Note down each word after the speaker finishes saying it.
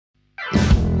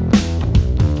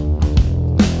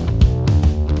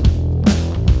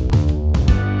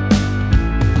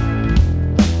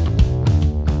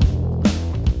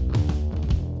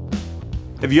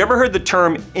Have you ever heard the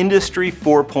term Industry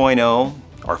 4.0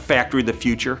 or Factory of the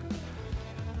Future?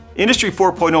 Industry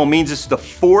 4.0 means it's the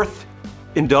fourth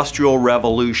industrial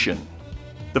revolution.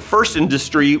 The first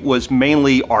industry was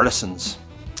mainly artisans.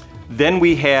 Then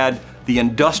we had the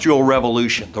Industrial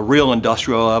Revolution, the real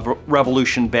Industrial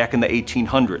Revolution back in the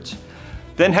 1800s.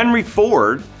 Then Henry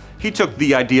Ford, he took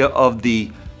the idea of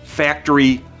the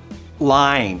factory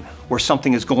line, where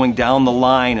something is going down the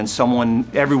line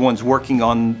and everyone's working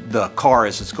on the car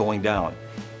as it's going down.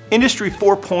 Industry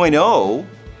 4.0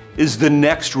 is the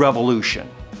next revolution.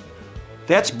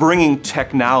 That's bringing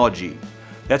technology,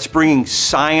 that's bringing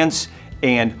science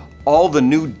and all the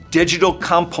new digital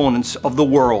components of the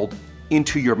world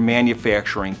into your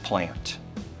manufacturing plant.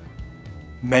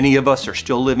 Many of us are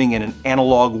still living in an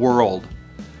analog world,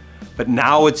 but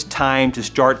now it's time to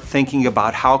start thinking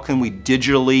about how can we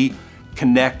digitally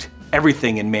connect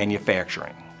everything in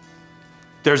manufacturing.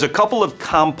 There's a couple of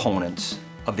components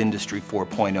of Industry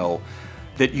 4.0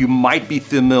 that you might be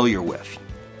familiar with.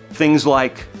 Things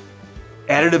like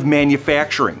additive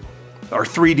manufacturing or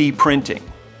 3D printing.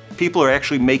 People are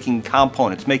actually making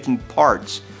components, making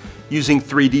parts using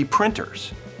 3D printers.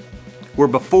 Where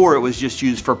before it was just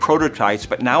used for prototypes,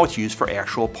 but now it's used for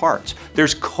actual parts.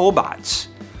 There's cobots,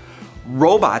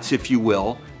 robots if you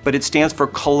will, but it stands for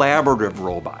collaborative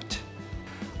robot.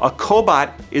 A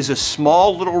cobot is a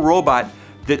small little robot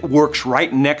that works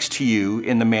right next to you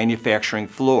in the manufacturing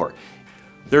floor.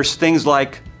 There's things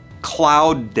like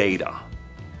cloud data,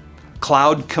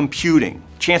 cloud computing.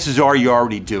 Chances are you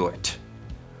already do it.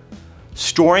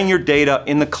 Storing your data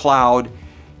in the cloud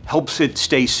helps it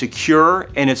stay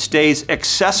secure and it stays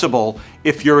accessible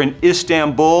if you're in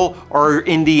Istanbul or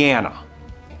Indiana.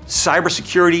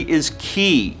 Cybersecurity is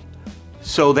key.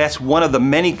 So that's one of the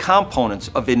many components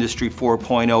of Industry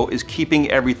 4.0 is keeping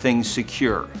everything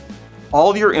secure.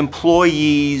 All your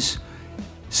employees'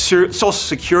 social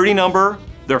security number,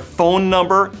 their phone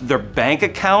number, their bank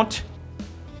account,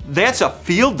 that's a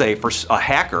field day for a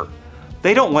hacker.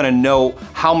 They don't want to know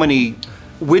how many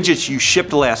widgets you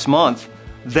shipped last month.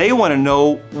 They want to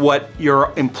know what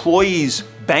your employee's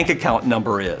bank account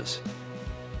number is.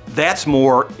 That's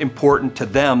more important to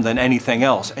them than anything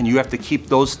else, and you have to keep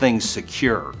those things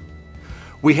secure.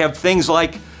 We have things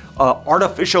like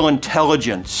artificial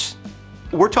intelligence.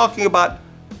 We're talking about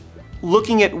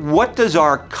looking at what does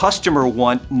our customer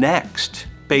want next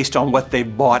based on what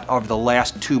they've bought over the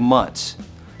last 2 months.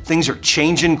 Things are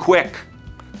changing quick.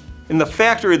 In the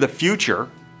factory of the future,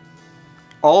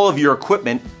 all of your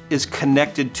equipment is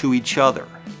connected to each other.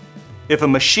 If a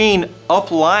machine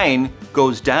upline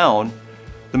goes down,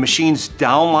 the machines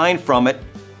downline from it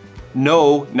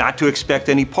know not to expect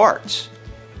any parts.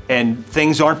 And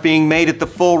things aren't being made at the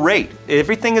full rate.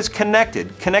 Everything is connected.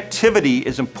 Connectivity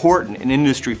is important in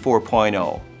Industry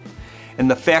 4.0.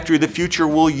 And the factory of the future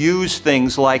will use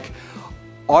things like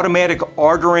automatic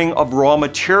ordering of raw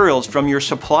materials from your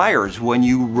suppliers when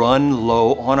you run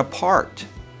low on a part.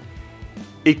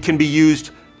 It can be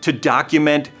used to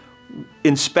document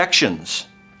inspections.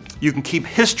 You can keep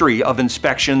history of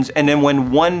inspections, and then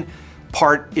when one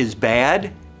part is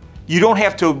bad, you don't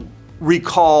have to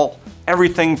recall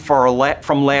everything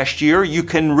from last year. You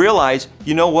can realize,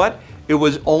 you know what? It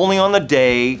was only on the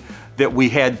day that we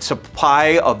had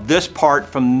supply of this part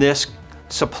from this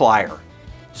supplier.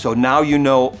 So now you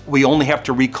know we only have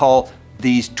to recall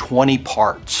these 20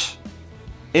 parts.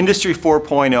 Industry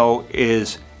 4.0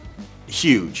 is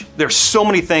huge. There's so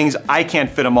many things, I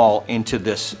can't fit them all into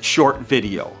this short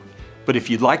video. But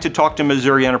if you'd like to talk to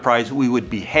Missouri Enterprise, we would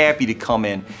be happy to come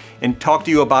in and talk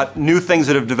to you about new things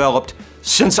that have developed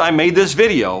since I made this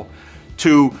video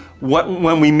to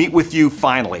when we meet with you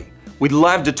finally. We'd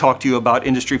love to talk to you about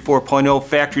Industry 4.0,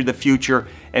 Factory of the Future,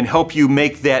 and help you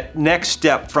make that next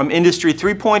step from Industry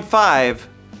 3.5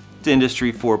 to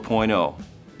Industry 4.0.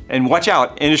 And watch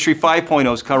out, Industry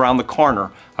 5.0 is around the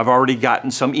corner. I've already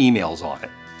gotten some emails on it.